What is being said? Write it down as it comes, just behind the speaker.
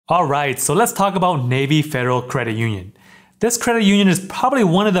Alright, so let's talk about Navy Federal Credit Union. This credit union is probably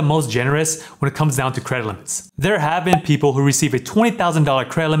one of the most generous when it comes down to credit limits. There have been people who receive a $20,000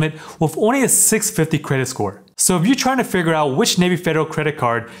 credit limit with only a 650 credit score. So if you're trying to figure out which Navy Federal credit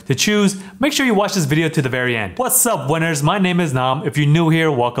card to choose, make sure you watch this video to the very end. What's up, winners? My name is Nam. If you're new here,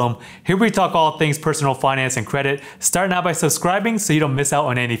 welcome. Here we talk all things personal finance and credit. Start now by subscribing so you don't miss out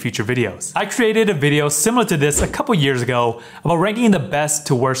on any future videos. I created a video similar to this a couple years ago about ranking the best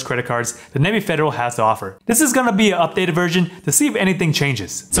to worst credit cards that Navy Federal has to offer. This is going to be an updated version to see if anything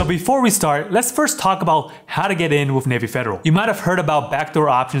changes. So before we start, let's first talk about how to get in with Navy Federal. You might have heard about backdoor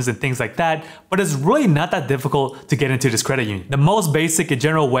options and things like that, but it's really not that difficult to get into this credit union. The most basic and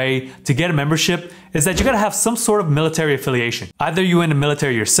general way to get a membership is that you gotta have some sort of military affiliation. Either you're in the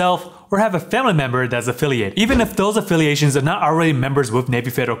military yourself or have a family member that's affiliated. Even if those affiliations are not already members with Navy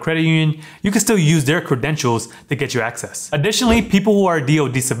Federal Credit Union, you can still use their credentials to get you access. Additionally, people who are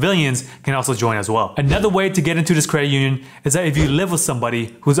DoD civilians can also join as well. Another way to get into this credit union is that if you live with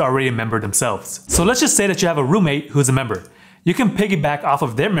somebody who's already a member themselves. So let's just say that you have a roommate who's a member. You can piggyback off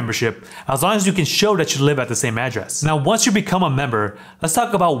of their membership as long as you can show that you live at the same address. Now, once you become a member, let's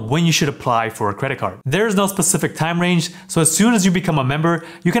talk about when you should apply for a credit card. There is no specific time range, so as soon as you become a member,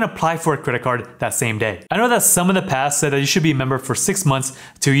 you can apply for a credit card that same day. I know that some in the past said that you should be a member for 6 months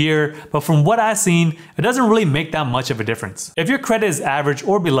to a year, but from what I've seen, it doesn't really make that much of a difference. If your credit is average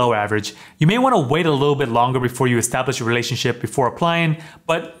or below average, you may want to wait a little bit longer before you establish a relationship before applying,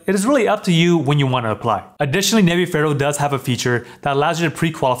 but it is really up to you when you want to apply. Additionally, Navy Federal does have a feature that allows you to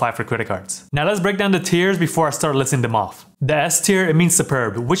pre-qualify for credit cards. Now let's break down the tiers before I start listing them off. The S tier, it means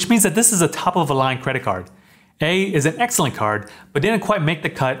superb, which means that this is a top of the line credit card. A is an excellent card, but didn't quite make the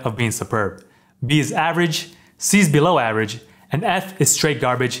cut of being superb. B is average, C is below average, and F is straight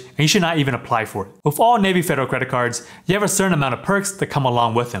garbage, and you should not even apply for it. With all Navy Federal credit cards, you have a certain amount of perks that come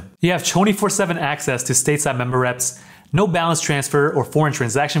along with them. You have 24/7 access to stateside member reps, no balance transfer or foreign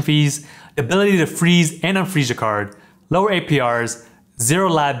transaction fees, the ability to freeze and unfreeze your card, lower APRs, zero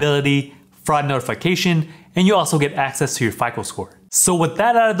liability, fraud notification, and you also get access to your FICO score. So with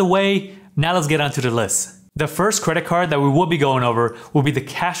that out of the way, now let's get onto the list. The first credit card that we will be going over will be the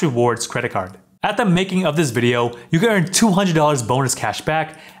Cash Rewards credit card. At the making of this video, you can earn $200 bonus cash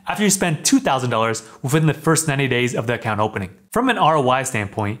back after you spend $2,000 within the first 90 days of the account opening. From an ROI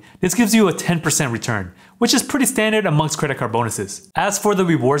standpoint, this gives you a 10% return, which is pretty standard amongst credit card bonuses. As for the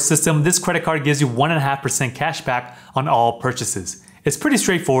reward system, this credit card gives you 1.5% cash back on all purchases. It's pretty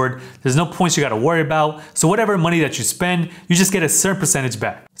straightforward, there's no points you gotta worry about, so whatever money that you spend, you just get a certain percentage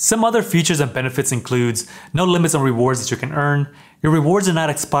back. Some other features and benefits includes no limits on rewards that you can earn, your rewards are not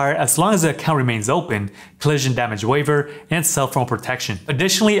expired as long as the account remains open, collision damage waiver, and cell phone protection.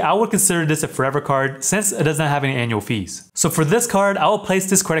 Additionally, I would consider this a forever card since it does not have any annual fees. So for this card, I will place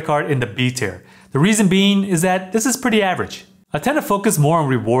this credit card in the B tier. The reason being is that this is pretty average. I tend to focus more on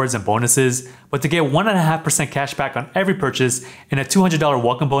rewards and bonuses, but to get 1.5% cash back on every purchase and a $200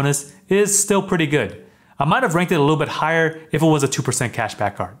 welcome bonus is still pretty good. I might have ranked it a little bit higher if it was a 2% cash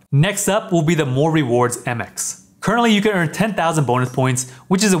back card. Next up will be the More Rewards MX. Currently, you can earn 10,000 bonus points,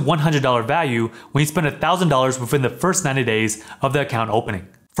 which is a $100 value when you spend $1,000 within the first 90 days of the account opening.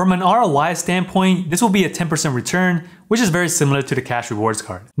 From an ROI standpoint, this will be a 10% return, which is very similar to the Cash Rewards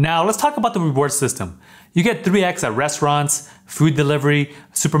card. Now, let's talk about the reward system. You get 3x at restaurants, food delivery,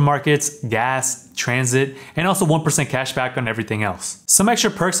 supermarkets, gas, transit, and also 1% cash back on everything else. Some extra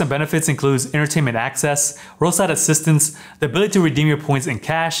perks and benefits includes entertainment access, roadside assistance, the ability to redeem your points in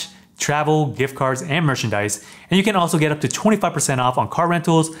cash, travel, gift cards, and merchandise, and you can also get up to 25% off on car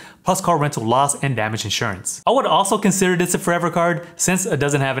rentals, plus car rental loss and damage insurance. I would also consider this a forever card since it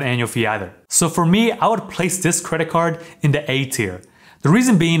doesn't have an annual fee either. So for me, I would place this credit card in the A tier. The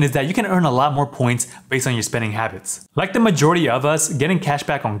reason being is that you can earn a lot more points based on your spending habits. Like the majority of us, getting cash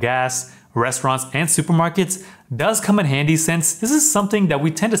back on gas, restaurants, and supermarkets does come in handy since this is something that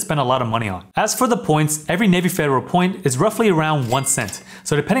we tend to spend a lot of money on. As for the points, every Navy Federal point is roughly around 1 cent.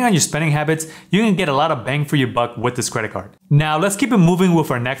 So depending on your spending habits, you can get a lot of bang for your buck with this credit card. Now let's keep it moving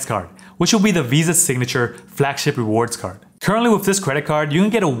with our next card, which will be the Visa Signature Flagship Rewards card. Currently with this credit card, you can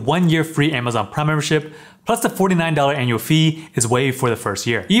get a 1-year free Amazon Prime membership, plus the $49 annual fee is waived for the first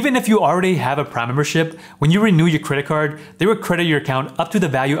year. Even if you already have a Prime membership, when you renew your credit card, they will credit your account up to the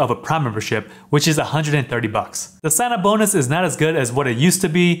value of a Prime membership, which is $130. The sign-up bonus is not as good as what it used to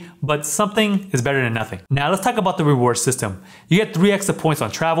be, but something is better than nothing. Now let's talk about the reward system. You get 3 extra points on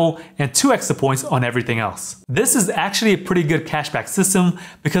travel and 2 extra points on everything else. This is actually a pretty good cashback system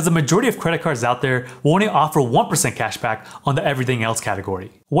because the majority of credit cards out there will only offer 1% cashback on the everything else category.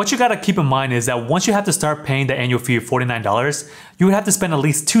 What you gotta keep in mind is that once you have to start paying the annual fee of $49, you would have to spend at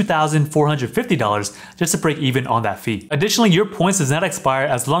least $2,450 just to break even on that fee. Additionally, your points does not expire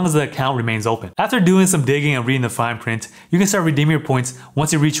as long as the account remains open. After doing some digging and reading the fine print, you can start redeeming your points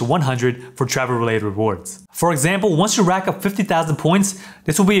once you reach 100 for travel-related rewards. For example, once you rack up 50,000 points,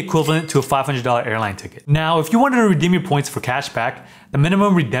 this will be equivalent to a $500 airline ticket. Now, if you wanted to redeem your points for cash back, the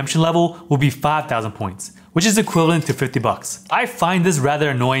minimum redemption level will be 5,000 points, which is equivalent to 50 bucks. I find this rather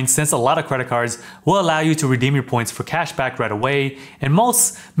annoying since a lot of credit cards will allow you to redeem your points for cash back right away, and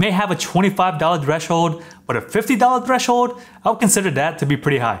most may have a $25 threshold, but a $50 threshold, I would consider that to be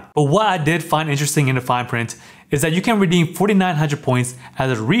pretty high. But what I did find interesting in the fine print is that you can redeem 4,900 points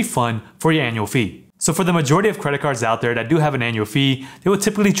as a refund for your annual fee. So for the majority of credit cards out there that do have an annual fee, they will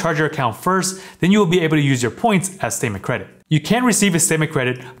typically charge your account first, then you will be able to use your points as statement credit. You can receive a statement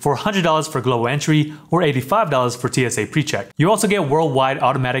credit for $100 for global entry or $85 for TSA PreCheck. You also get worldwide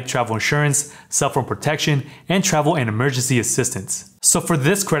automatic travel insurance, cell phone protection, and travel and emergency assistance. So for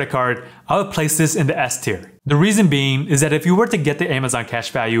this credit card, I would place this in the S tier. The reason being is that if you were to get the Amazon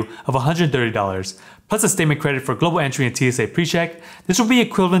cash value of $130, plus a statement credit for global entry and TSA PreCheck, this will be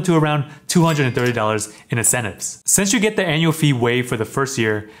equivalent to around $230 in incentives. Since you get the annual fee waived for the first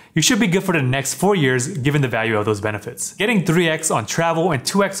year, you should be good for the next 4 years given the value of those benefits. Getting 3x on travel and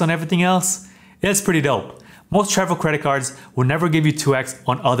 2x on everything else is pretty dope. Most travel credit cards will never give you 2x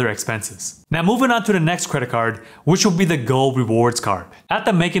on other expenses. Now moving on to the next credit card, which will be the Gold Rewards card. At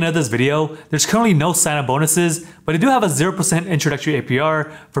the making of this video, there's currently no sign-up bonuses, but they do have a 0% introductory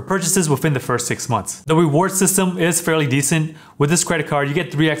APR for purchases within the first 6 months. The reward system is fairly decent. With this credit card, you get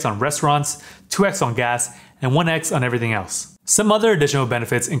 3x on restaurants, 2x on gas, and 1x on everything else. Some other additional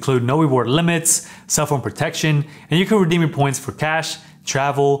benefits include no reward limits, cell phone protection, and you can redeem your points for cash,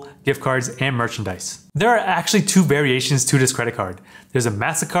 travel, gift cards, and merchandise. There are actually 2 variations to this credit card. There's a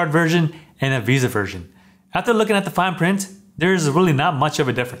MasterCard version and a Visa version. After looking at the fine print, there's really not much of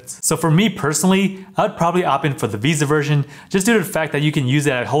a difference. So for me personally, I would probably opt in for the Visa version just due to the fact that you can use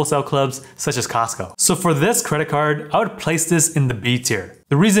it at wholesale clubs such as Costco. So for this credit card, I would place this in the B tier.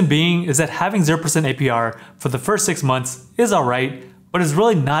 The reason being is that having 0% APR for the first 6 months is alright, but it's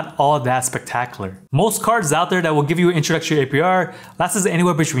really not all that spectacular. Most cards out there that will give you an introductory APR lasts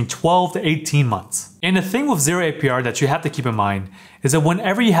anywhere between 12 to 18 months. And the thing with 0 APR that you have to keep in mind is that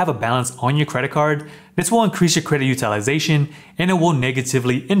whenever you have a balance on your credit card, this will increase your credit utilization and it will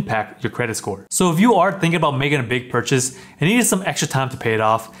negatively impact your credit score. So if you are thinking about making a big purchase and needed some extra time to pay it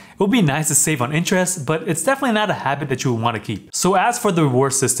off, it would be nice to save on interest, but it's definitely not a habit that you would want to keep. So as for the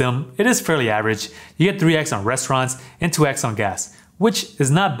reward system, it is fairly average. You get 3x on restaurants and 2x on gas, which is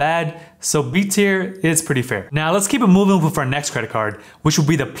not bad, so B tier is pretty fair. Now let's keep it moving with our next credit card, which will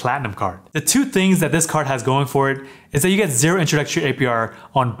be the Platinum card. The 2 things that this card has going for it is that you get 0 introductory APR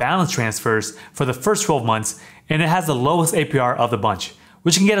on balance transfers for the first 12 months, and it has the lowest APR of the bunch,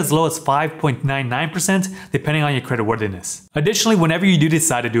 which can get as low as 5.99% depending on your creditworthiness. Additionally, whenever you do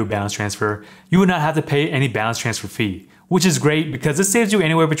decide to do a balance transfer, you will not have to pay any balance transfer fee, which is great because it saves you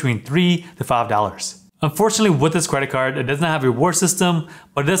anywhere between $3 to $5. Unfortunately, with this credit card, it does not have a reward system,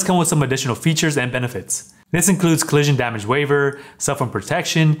 but it does come with some additional features and benefits. This includes collision damage waiver, cell phone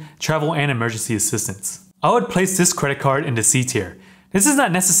protection, travel and emergency assistance. I would place this credit card in the C tier. This is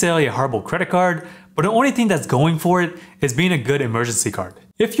not necessarily a horrible credit card, but the only thing that's going for it is being a good emergency card.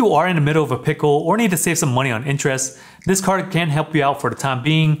 If you are in the middle of a pickle or need to save some money on interest, this card can help you out for the time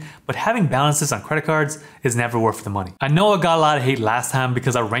being, but having balances on credit cards is never worth the money. I know I got a lot of hate last time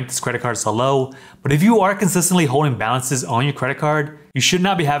because I ranked this credit card so low, but if you are consistently holding balances on your credit card, you should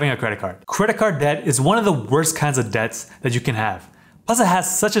not be having a credit card. Credit card debt is one of the worst kinds of debts that you can have. Plus it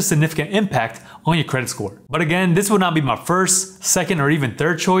has such a significant impact on your credit score. But again, this would not be my first, second, or even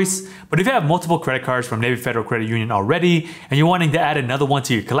third choice. But if you have multiple credit cards from Navy Federal Credit Union already, and you're wanting to add another one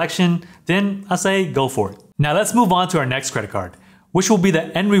to your collection, then I say go for it. Now let's move on to our next credit card, which will be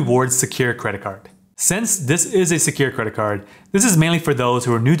the N Rewards Secure Credit Card. Since this is a secure credit card, this is mainly for those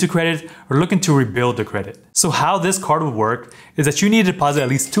who are new to credit or looking to rebuild their credit. So how this card would work is that you need to deposit at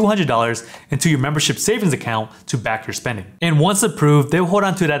least $200 into your membership savings account to back your spending. And once approved, they will hold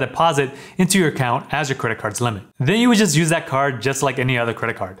on to that deposit into your account as your credit card's limit. Then you would just use that card just like any other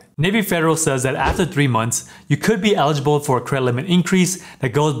credit card. Navy Federal says that after 3 months, you could be eligible for a credit limit increase that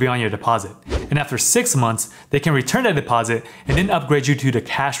goes beyond your deposit. And after 6 months, they can return that deposit and then upgrade you to the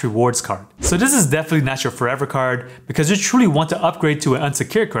cash rewards card. So this is definitely not your forever card because you truly want to upgrade to an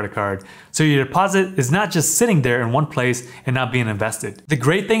unsecured credit card, so your deposit is not just sitting there in one place and not being invested. The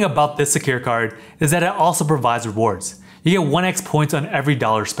great thing about this secure card is that it also provides rewards. you get 1x points on every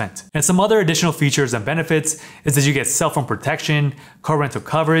dollar spent. And some other additional features and benefits is that you get cell phone protection, car rental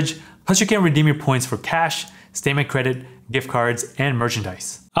coverage, plus you can redeem your points for cash, statement credit, gift cards, and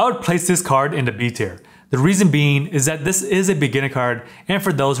merchandise. I would place this card in the B tier. The reason being is that this is a beginner card and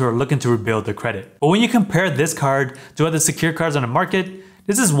for those who are looking to rebuild their credit. But when you compare this card to other secure cards on the market,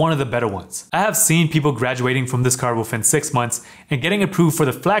 this is one of the better ones. I have seen people graduating from this card within 6 months and getting approved for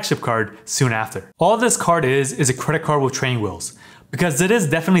the flagship card soon after. All this card is a credit card with training wheels. Because it is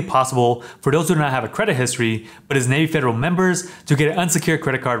definitely possible for those who do not have a credit history but is Navy Federal members to get an unsecured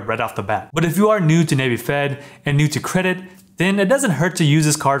credit card right off the bat. But if you are new to Navy Fed and new to credit, then it doesn't hurt to use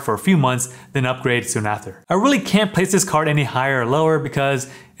this card for a few months, then upgrade soon after. I really can't place this card any higher or lower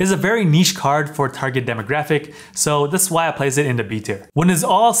because it's a very niche card for a target demographic, so that's why I place it in the B tier. When it's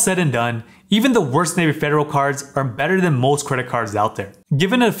all said and done, even the worst Navy Federal cards are better than most credit cards out there.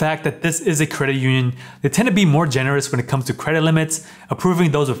 Given the fact that this is a credit union, they tend to be more generous when it comes to credit limits,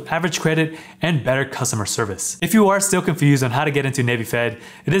 approving those with average credit, and better customer service. If you are still confused on how to get into Navy Fed,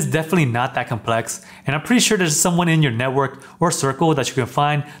 it is definitely not that complex, and I'm pretty sure there's someone in your network or circle that you can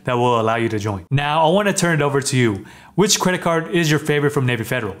find that will allow you to join. Now, I want to turn it over to you. Which credit card is your favorite from Navy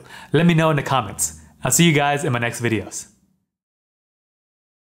Federal? Let me know in the comments. I'll see you guys in my next videos.